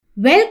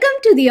Welcome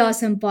to the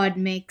Awesome Pod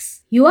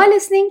Mix. You are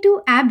listening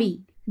to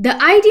Abby.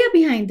 The idea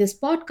behind this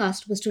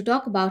podcast was to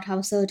talk about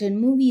how certain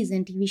movies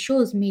and TV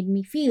shows made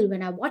me feel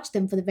when I watched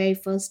them for the very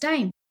first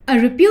time. A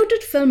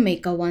reputed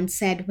filmmaker once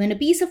said, when a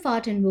piece of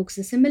art invokes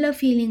a similar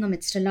feeling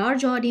amidst a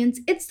large audience,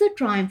 it's the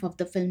triumph of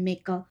the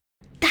filmmaker.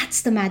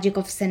 That's the magic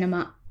of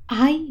cinema.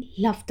 I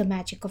love the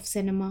magic of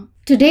cinema.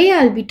 Today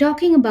I'll be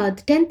talking about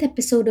the 10th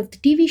episode of the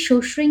TV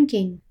show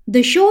Shrinking.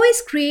 The show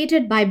is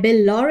created by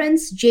Bill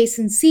Lawrence,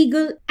 Jason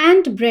Segel,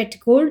 and Brett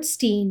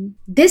Goldstein.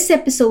 This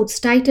episode's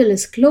title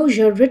is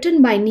Closure,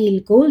 written by Neil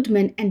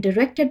Goldman and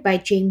directed by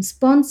James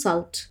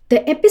Ponsalt.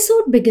 The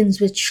episode begins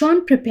with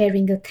Sean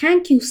preparing a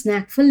thank you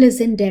snack for Liz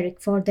and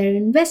Derek for their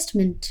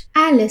investment.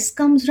 Alice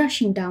comes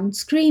rushing down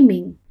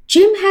screaming.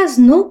 Jim has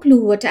no clue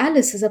what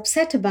Alice is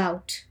upset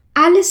about.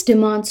 Alice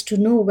demands to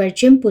know where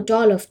Jim put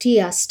all of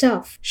Tia's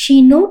stuff.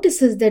 She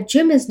notices that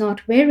Jim is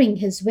not wearing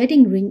his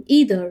wedding ring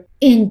either.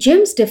 In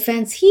Jim's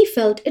defense, he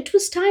felt it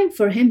was time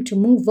for him to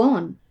move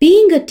on.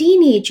 Being a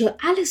teenager,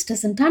 Alice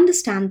doesn't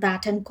understand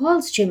that and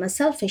calls Jim a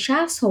selfish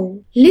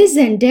asshole. Liz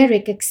and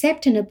Derek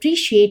accept and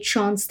appreciate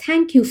Sean's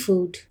thank you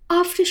food.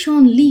 After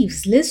Sean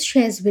leaves, Liz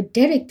shares with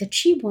Derek that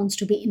she wants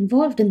to be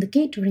involved in the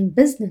catering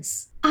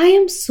business. I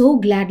am so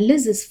glad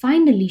Liz is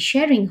finally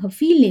sharing her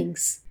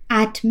feelings.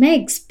 At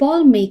Meg's,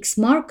 Paul makes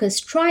Marcus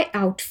try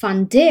out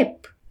Fun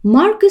Dip.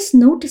 Marcus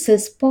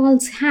notices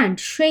Paul's hand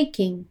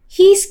shaking.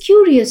 He's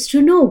curious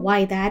to know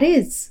why that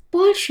is.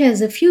 Paul shares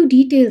a few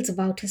details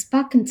about his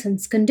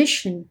Parkinson's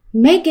condition.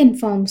 Meg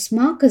informs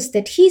Marcus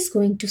that he's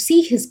going to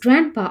see his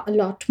grandpa a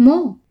lot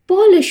more.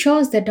 Paul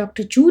assures that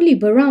Dr. Julie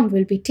Baram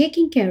will be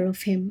taking care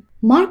of him.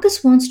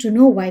 Marcus wants to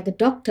know why the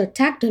doctor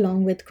tagged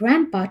along with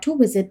Grandpa to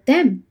visit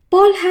them.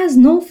 Paul has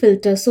no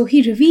filter, so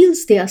he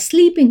reveals they are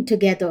sleeping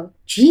together.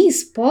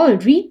 Geez, Paul,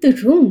 read the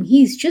room.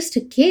 He's just a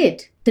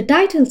kid. The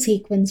title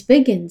sequence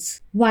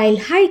begins. While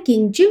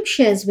hiking, Jim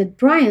shares with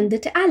Brian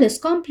that Alice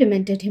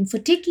complimented him for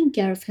taking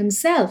care of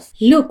himself.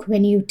 Look,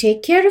 when you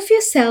take care of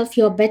yourself,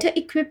 you're better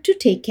equipped to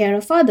take care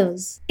of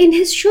others. In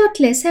his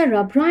shirtless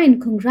era, Brian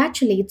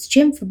congratulates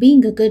Jim for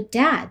being a good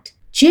dad.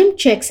 Jim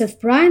checks if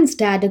Brian's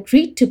dad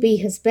agreed to be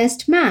his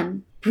best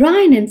man.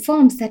 Brian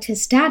informs that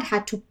his dad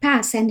had to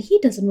pass and he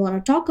doesn't want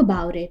to talk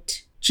about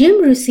it.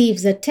 Jim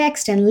receives a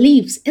text and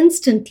leaves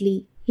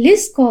instantly.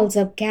 Liz calls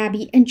up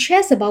Gabby and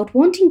shares about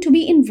wanting to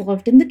be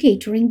involved in the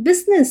catering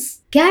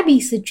business.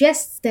 Gabby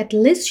suggests that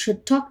Liz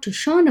should talk to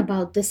Sean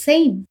about the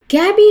same.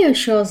 Gabby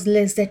assures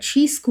Liz that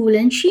she's cool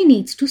and she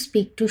needs to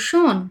speak to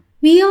Sean.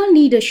 We all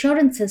need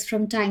assurances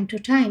from time to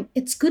time.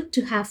 It's good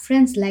to have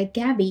friends like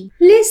Gabby.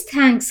 Liz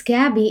thanks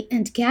Gabby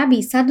and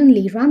Gabby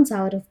suddenly runs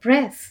out of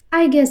breath.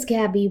 I guess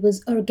Gabby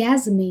was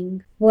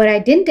orgasming. What I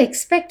didn't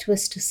expect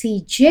was to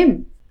see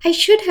Jim. I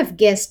should have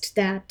guessed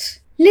that.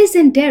 Liz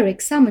and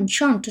Derek summon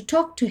Sean to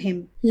talk to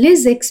him.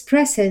 Liz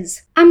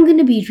expresses, I'm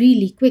gonna be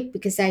really quick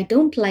because I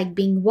don't like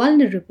being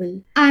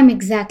vulnerable. I'm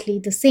exactly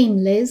the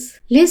same, Liz.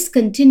 Liz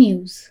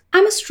continues,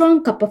 I'm a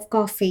strong cup of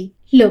coffee.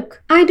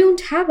 Look, I don't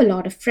have a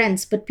lot of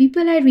friends, but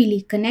people I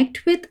really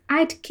connect with,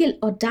 I'd kill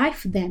or die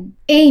for them.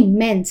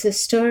 Amen,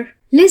 sister.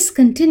 Liz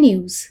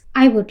continues,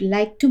 I would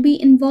like to be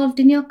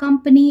involved in your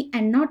company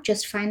and not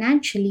just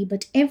financially,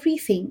 but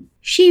everything.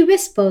 She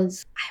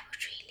whispers, I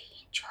would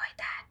really enjoy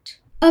that.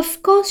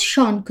 Of course,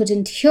 Sean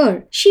couldn't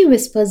hear. She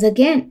whispers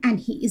again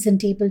and he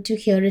isn't able to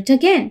hear it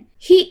again.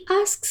 He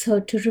asks her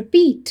to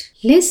repeat.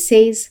 Liz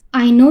says,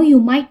 I know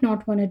you might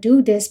not want to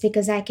do this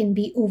because I can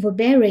be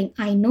overbearing,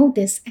 I know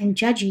this, and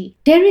judgy.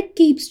 Derek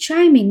keeps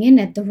chiming in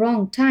at the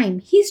wrong time.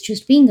 He's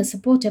just being a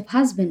supportive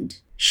husband.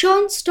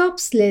 Sean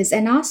stops Liz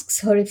and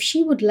asks her if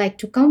she would like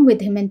to come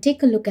with him and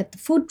take a look at the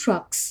food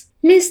trucks.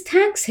 Liz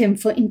thanks him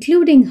for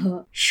including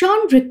her.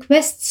 Sean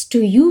requests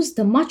to use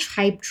the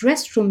much-hyped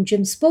restroom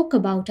Jim spoke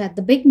about at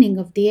the beginning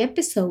of the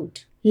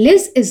episode.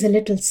 Liz is a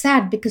little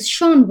sad because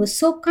Sean was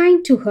so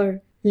kind to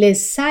her.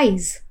 Liz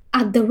sighs.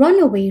 At the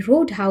Runaway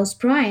Roadhouse,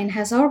 Brian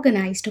has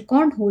organized a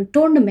cornhole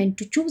tournament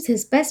to choose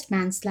his best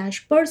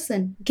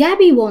man/person.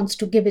 Gabby wants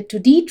to give it to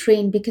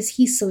D-Train because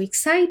he's so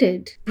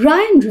excited.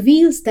 Brian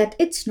reveals that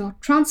it's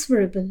not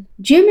transferable.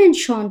 Jim and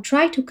Sean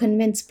try to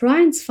convince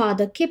Brian's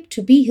father Kip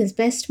to be his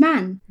best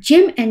man.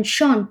 Jim and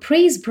Sean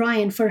praise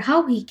Brian for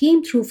how he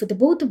came through for the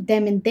both of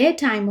them in their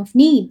time of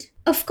need.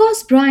 Of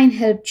course, Brian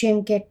helped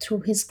Jim get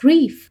through his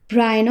grief.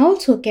 Brian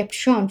also kept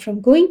Sean from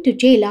going to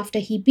jail after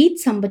he beat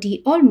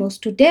somebody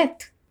almost to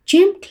death.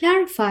 Jim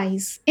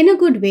clarifies, in a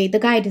good way, the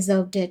guy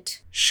deserved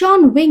it.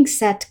 Sean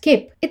winks at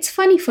Kip. It's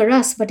funny for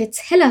us, but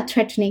it's hella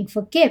threatening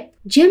for Kip.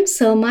 Jim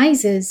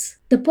surmises.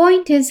 The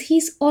point is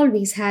he's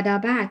always had our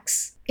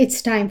backs.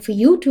 It's time for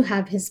you to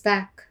have his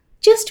back.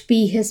 Just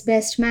be his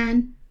best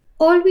man.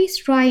 Always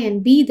try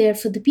and be there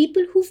for the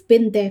people who've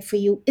been there for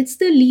you. It's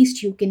the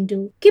least you can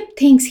do. Kip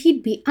thinks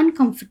he'd be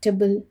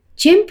uncomfortable.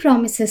 Jim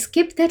promises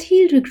Kip that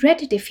he'll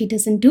regret it if he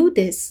doesn't do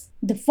this.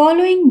 The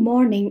following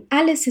morning,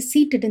 Alice is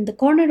seated in the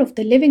corner of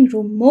the living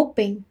room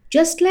moping,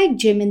 just like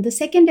Jim in the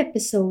second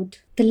episode.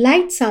 The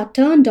lights are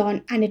turned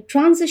on and it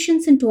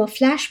transitions into a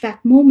flashback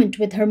moment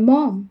with her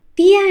mom.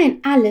 Tia and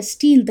Alice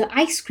steal the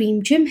ice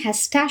cream Jim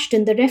has stashed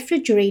in the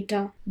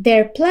refrigerator.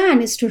 Their plan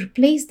is to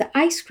replace the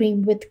ice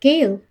cream with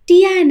kale.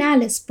 Tia and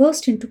Alice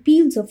burst into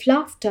peals of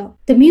laughter.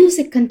 The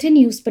music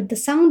continues, but the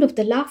sound of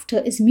the laughter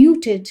is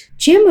muted.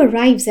 Jim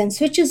arrives and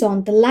switches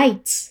on the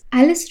lights.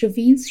 Alice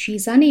reveals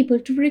she's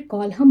unable to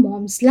recall her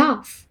mom's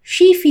laugh.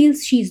 She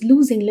feels she's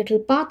losing little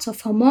parts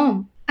of her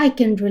mom. I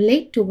can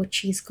relate to what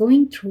she's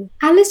going through.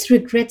 Alice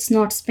regrets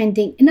not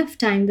spending enough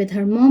time with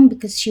her mom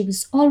because she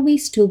was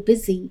always too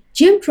busy.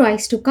 Jim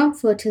tries to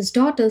comfort his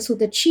daughter so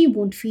that she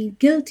won't feel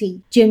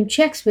guilty. Jim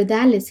checks with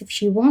Alice if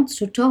she wants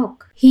to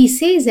talk. He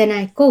says, and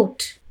I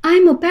quote,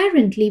 "I'm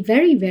apparently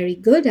very, very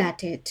good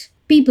at it.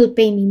 People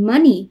pay me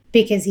money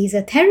because he's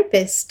a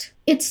therapist.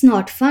 It's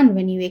not fun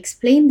when you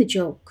explain the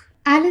joke."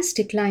 Alice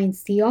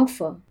declines the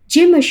offer.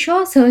 Jim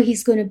assures her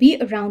he's going to be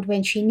around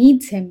when she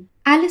needs him.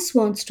 Alice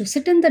wants to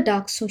sit in the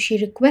dark, so she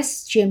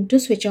requests Jim to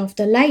switch off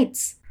the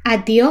lights.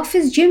 At the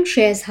office, Jim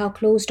shares how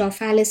closed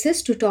off Alice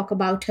is to talk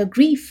about her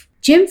grief.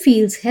 Jim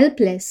feels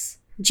helpless.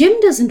 Jim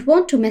doesn't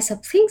want to mess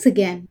up things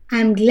again.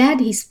 I'm glad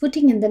he's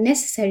putting in the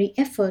necessary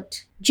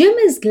effort. Jim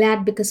is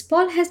glad because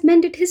Paul has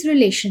mended his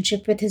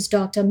relationship with his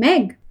daughter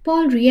Meg.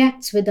 Paul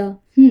reacts with a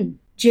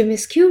Jim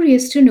is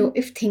curious to know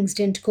if things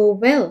didn't go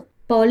well.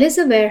 Paul is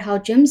aware how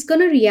Jim's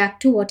gonna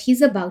react to what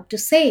he's about to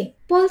say.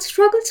 Paul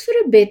struggles for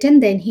a bit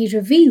and then he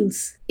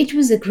reveals, "It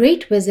was a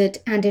great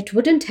visit and it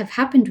wouldn't have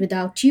happened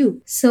without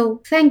you.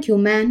 So, thank you,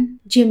 man."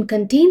 Jim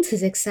contains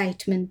his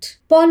excitement.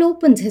 Paul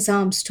opens his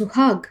arms to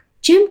hug.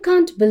 Jim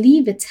can't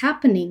believe it's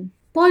happening.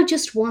 Paul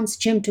just wants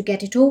Jim to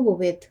get it over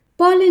with.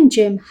 Paul and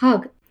Jim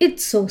hug.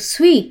 It's so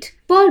sweet.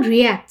 Paul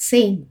reacts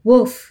saying,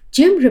 "Woof."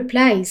 Jim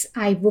replies,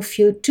 "I woof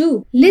you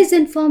too." Liz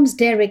informs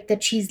Derek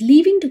that she's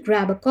leaving to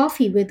grab a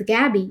coffee with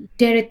Gabby.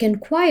 Derek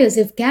inquires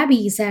if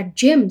Gabby is at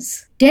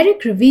Jim's.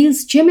 Derek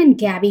reveals Jim and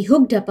Gabby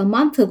hooked up a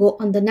month ago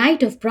on the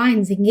night of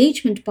Brian's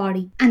engagement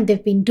party, and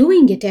they've been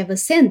doing it ever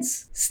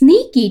since.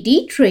 Sneaky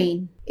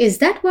D-Train. Is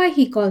that why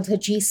he calls her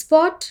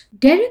G-Spot?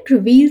 Derek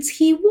reveals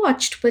he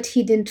watched but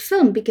he didn't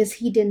film because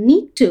he didn't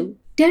need to.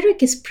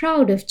 Derek is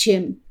proud of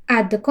Jim.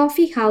 At the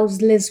coffee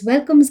house, Liz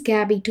welcomes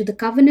Gabby to the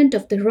Covenant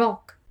of the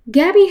Rock.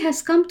 Gabby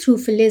has come through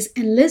for Liz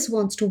and Liz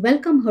wants to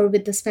welcome her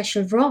with the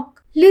special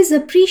rock. Liz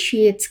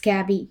appreciates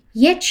Gabby,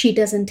 yet she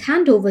doesn't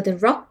hand over the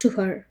rock to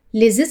her.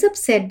 Liz is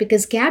upset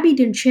because Gabby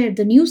didn't share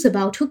the news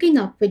about hooking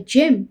up with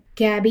Jim.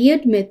 Gabby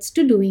admits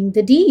to doing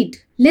the deed.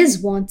 Liz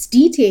wants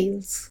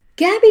details.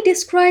 Gabby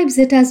describes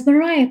it as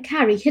Mariah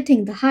Carey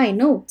hitting the high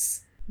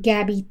notes.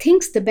 Gabby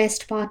thinks the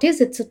best part is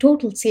it's a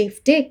total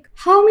safe dick.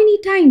 How many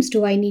times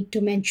do I need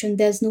to mention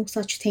there's no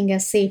such thing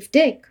as safe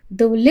dick?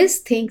 Though Liz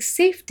thinks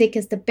safe dick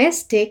is the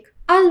best dick,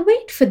 I'll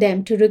wait for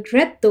them to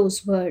regret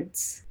those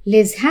words.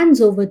 Liz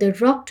hands over the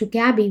rock to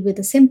Gabby with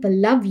a simple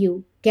 "love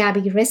you."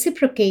 Gabby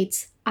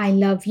reciprocates, "I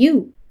love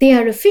you." They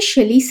are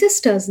officially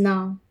sisters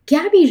now.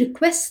 Gabby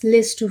requests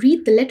Liz to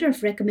read the letter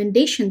of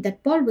recommendation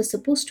that Paul was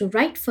supposed to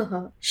write for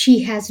her. She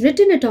has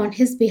written it on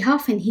his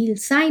behalf and he'll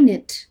sign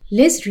it.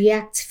 Liz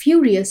reacts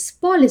furious.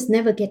 Paul is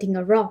never getting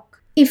a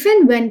rock. If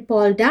and when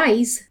Paul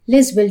dies,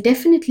 Liz will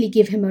definitely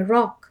give him a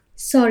rock.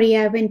 Sorry,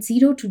 I went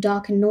zero to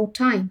dark in no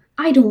time.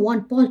 I don't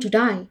want Paul to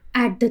die.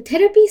 At the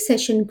therapy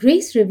session,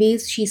 Grace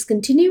reveals she's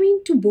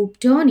continuing to boob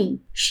Donnie.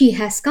 She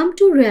has come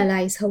to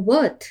realize her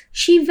worth.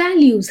 She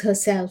values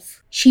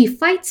herself. She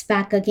fights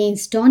back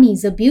against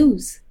Donnie's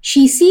abuse.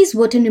 She sees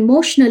what an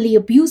emotionally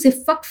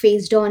abusive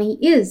fuckface Donnie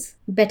is.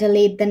 Better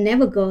late than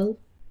never, girl.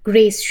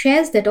 Grace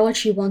shares that all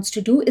she wants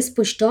to do is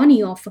push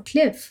Donnie off a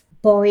cliff.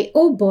 Boy,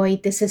 oh boy,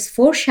 this is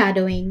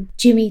foreshadowing.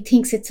 Jimmy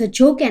thinks it's a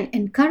joke and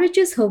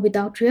encourages her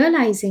without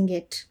realizing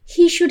it.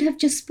 He should have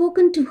just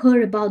spoken to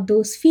her about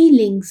those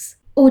feelings.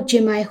 Oh,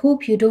 Jim, I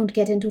hope you don't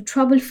get into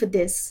trouble for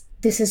this.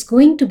 This is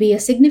going to be a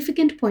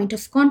significant point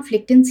of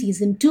conflict in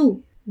season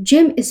 2.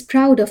 Jim is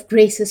proud of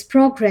Grace's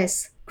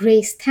progress.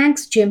 Grace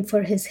thanks Jim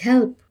for his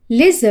help.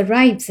 Liz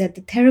arrives at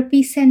the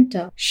therapy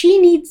center. She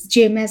needs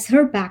Jim as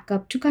her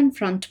backup to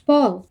confront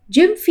Paul.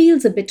 Jim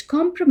feels a bit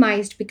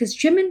compromised because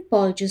Jim and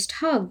Paul just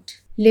hugged.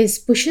 Liz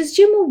pushes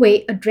Jim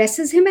away,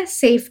 addresses him as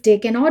safe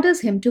dick and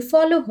orders him to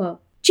follow her.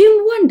 Jim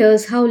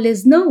wonders how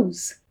Liz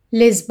knows.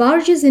 Liz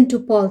barges into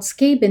Paul's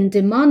cabin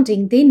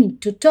demanding they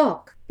need to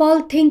talk.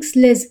 Paul thinks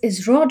Liz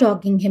is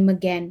raw-dogging him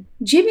again.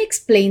 Jim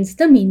explains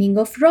the meaning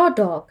of raw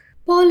dog.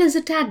 Paul is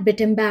a tad bit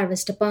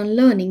embarrassed upon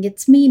learning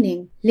its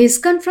meaning. Liz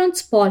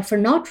confronts Paul for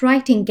not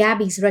writing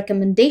Gabby's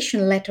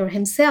recommendation letter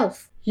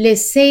himself.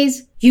 Liz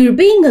says, "You're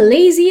being a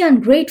lazy,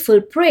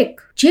 ungrateful prick."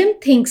 Jim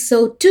thinks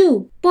so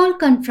too. Paul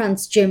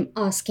confronts Jim,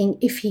 asking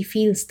if he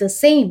feels the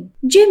same.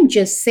 Jim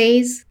just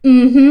says,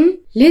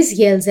 Liz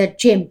yells at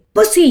Jim,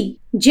 "Pussy!"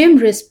 Jim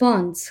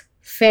responds,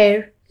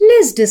 "Fair."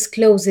 Liz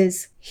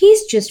discloses,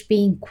 "He's just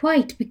being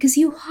quiet because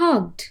you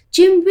hugged."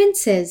 Jim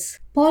winces.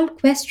 Paul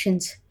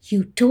questions,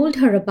 "You told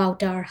her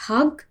about our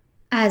hug?"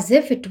 As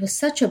if it was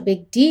such a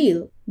big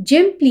deal.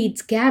 Jim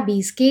pleads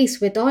Gabby's case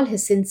with all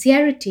his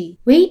sincerity.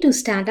 Way to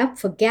stand up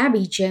for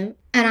Gabby, Jim.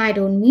 And I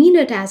don't mean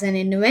it as an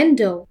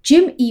innuendo.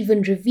 Jim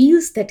even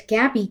reveals that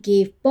Gabby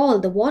gave Paul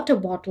the water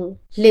bottle.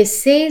 Liz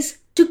says,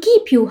 To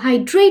keep you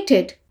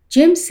hydrated.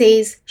 Jim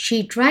says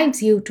she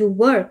drives you to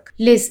work.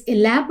 Liz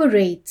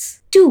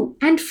elaborates. To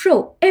and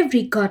fro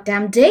every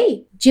goddamn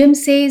day. Jim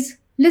says,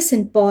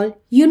 listen, Paul,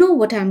 you know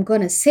what I'm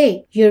gonna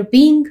say. You're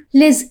being.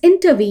 Liz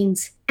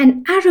intervenes.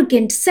 An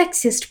arrogant,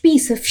 sexist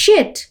piece of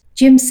shit.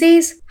 Jim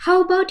says,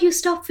 how about you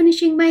stop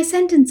finishing my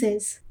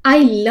sentences? I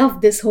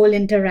love this whole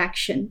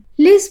interaction.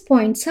 Liz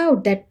points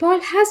out that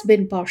Paul has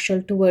been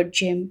partial toward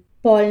Jim.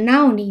 Paul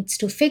now needs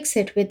to fix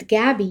it with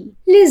Gabby.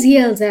 Liz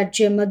yells at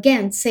Jim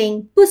again,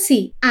 saying,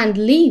 pussy, and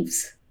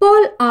leaves.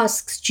 Paul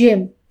asks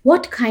Jim,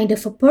 what kind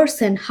of a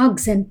person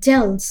hugs and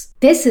tells?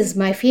 This is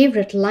my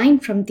favorite line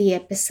from the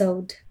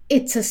episode.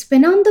 It's a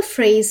spin on the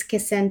phrase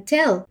kiss and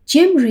tell.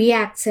 Jim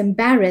reacts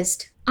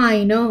embarrassed.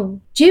 I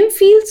know. Jim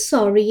feels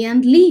sorry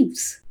and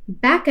leaves.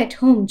 Back at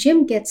home,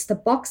 Jim gets the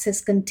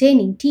boxes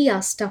containing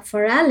Tia's stuff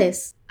for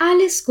Alice.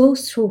 Alice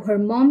goes through her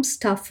mom's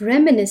stuff,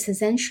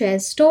 reminisces and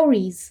shares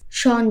stories.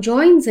 Sean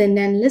joins in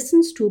and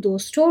listens to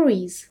those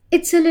stories.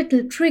 It's a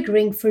little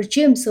triggering for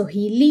Jim, so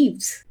he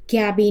leaves.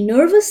 Gabby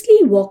nervously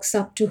walks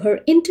up to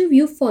her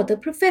interview for the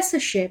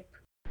professorship.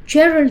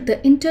 Gerald,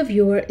 the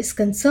interviewer, is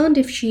concerned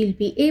if she'll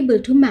be able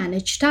to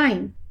manage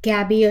time.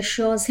 Gabby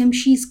assures him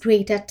she's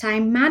great at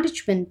time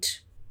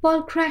management.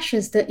 Paul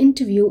crashes the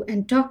interview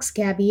and talks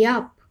Gabby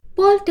up.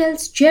 Paul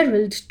tells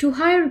Gerald to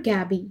hire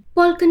Gabby.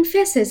 Paul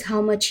confesses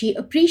how much he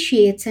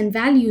appreciates and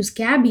values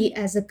Gabby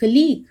as a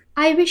colleague.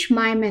 I wish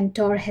my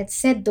mentor had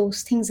said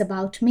those things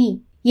about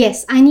me.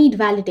 Yes, I need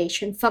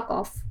validation. Fuck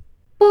off.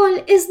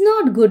 Paul is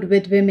not good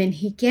with women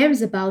he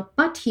cares about,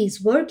 but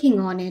he's working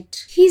on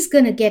it. He's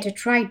gonna get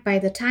it right by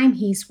the time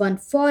he's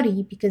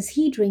 140 because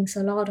he drinks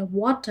a lot of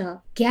water.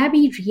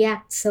 Gabby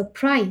reacts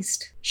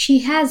surprised. She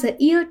has a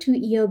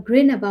ear-to-ear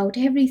grin about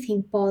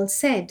everything Paul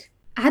said.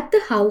 At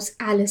the house,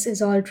 Alice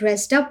is all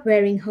dressed up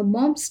wearing her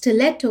mom's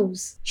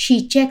stilettos.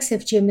 She checks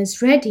if Jim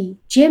is ready.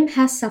 Jim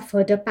has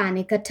suffered a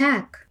panic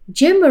attack.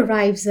 Jim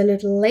arrives a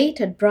little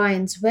late at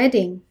Brian's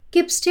wedding.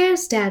 Kip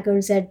stares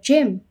daggers at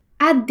Jim.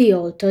 At the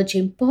altar,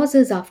 Jim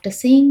pauses after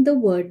saying the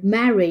word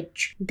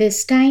marriage.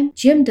 This time,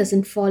 Jim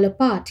doesn't fall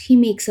apart. He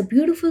makes a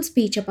beautiful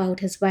speech about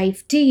his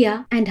wife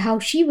Tia and how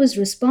she was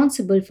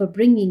responsible for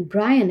bringing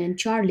Brian and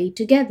Charlie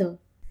together.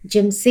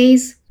 Jim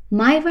says,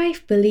 my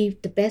wife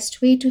believed the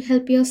best way to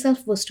help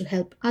yourself was to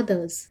help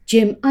others.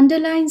 Jim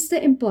underlines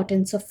the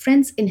importance of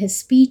friends in his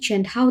speech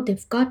and how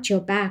they've got your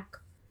back.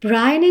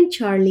 Brian and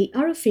Charlie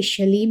are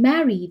officially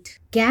married.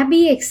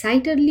 Gabby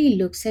excitedly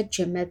looks at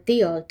Jim at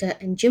the altar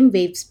and Jim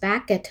waves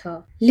back at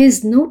her.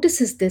 Liz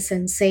notices this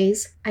and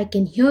says, I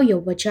can hear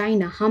your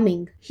vagina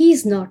humming.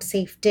 He's not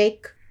safe,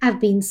 Dick. I've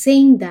been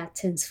saying that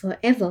since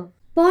forever.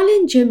 Paul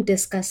and Jim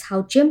discuss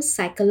how Jim's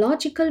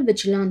psychological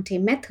vigilante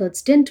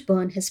methods didn't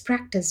burn his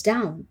practice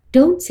down.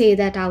 Don't say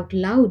that out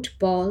loud,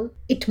 Paul.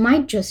 It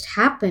might just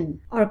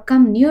happen or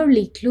come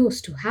nearly close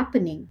to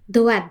happening.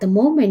 Though at the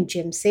moment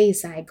Jim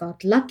says, I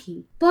got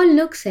lucky. Paul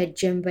looks at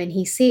Jim when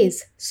he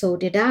says, so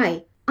did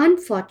I.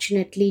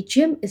 Unfortunately,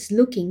 Jim is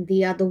looking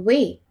the other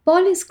way.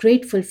 Paul is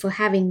grateful for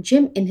having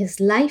Jim in his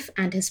life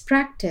and his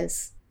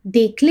practice.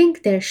 They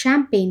clink their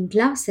champagne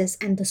glasses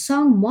and the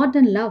song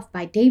Modern Love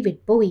by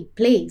David Bowie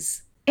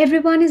plays.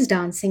 Everyone is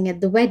dancing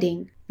at the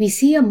wedding. We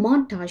see a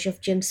montage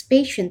of Jim's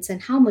patience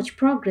and how much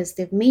progress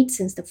they've made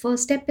since the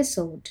first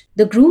episode.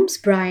 The grooms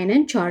Brian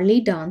and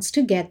Charlie dance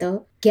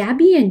together.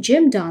 Gabby and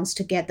Jim dance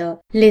together.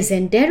 Liz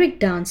and Derek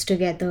dance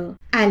together.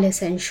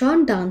 Alice and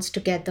Sean dance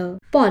together.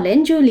 Paul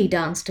and Julie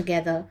dance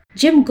together.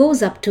 Jim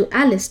goes up to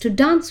Alice to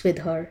dance with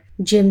her.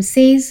 Jim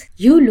says,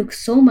 you look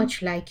so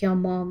much like your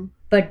mom.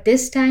 But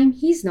this time,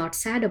 he's not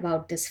sad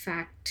about this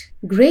fact.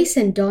 Grace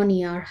and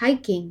Donnie are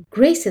hiking.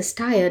 Grace is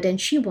tired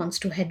and she wants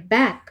to head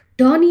back.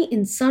 Donnie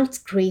insults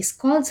Grace,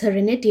 calls her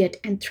an idiot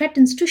and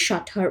threatens to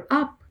shut her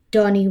up.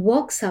 Donnie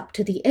walks up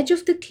to the edge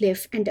of the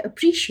cliff and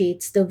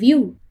appreciates the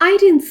view. I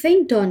didn't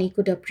think Donnie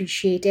could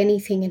appreciate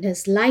anything in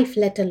his life,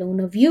 let alone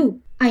a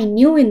view. I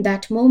knew in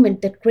that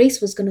moment that Grace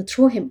was going to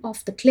throw him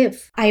off the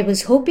cliff. I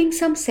was hoping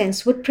some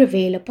sense would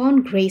prevail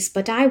upon Grace,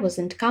 but I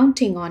wasn't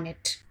counting on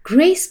it.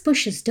 Grace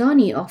pushes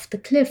Donnie off the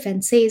cliff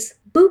and says,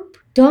 boop.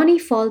 Donnie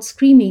falls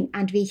screaming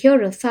and we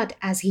hear a thud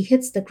as he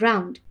hits the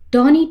ground.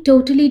 Donnie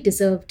totally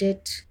deserved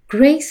it.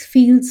 Grace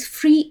feels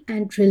free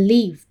and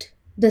relieved.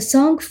 The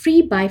song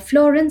Free by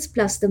Florence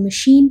plus the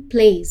Machine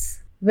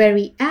plays.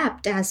 Very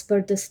apt as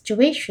per the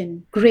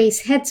situation.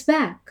 Grace heads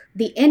back.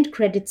 The end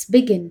credits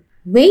begin.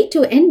 Way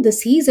to end the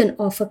season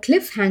off a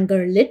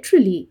cliffhanger,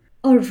 literally.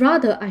 Or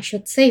rather, I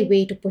should say,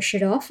 way to push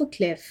it off a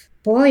cliff.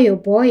 Boy, oh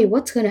boy,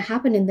 what's going to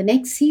happen in the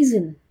next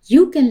season?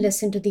 You can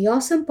listen to the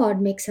Awesome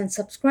Pod Mix and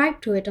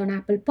subscribe to it on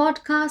Apple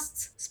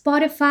Podcasts,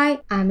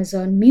 Spotify,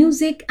 Amazon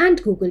Music,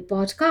 and Google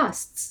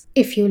Podcasts.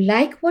 If you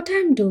like what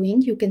I'm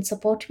doing, you can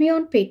support me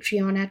on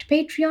Patreon at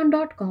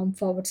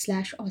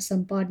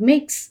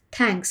patreon.com/awesomepodmix.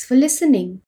 Thanks for listening.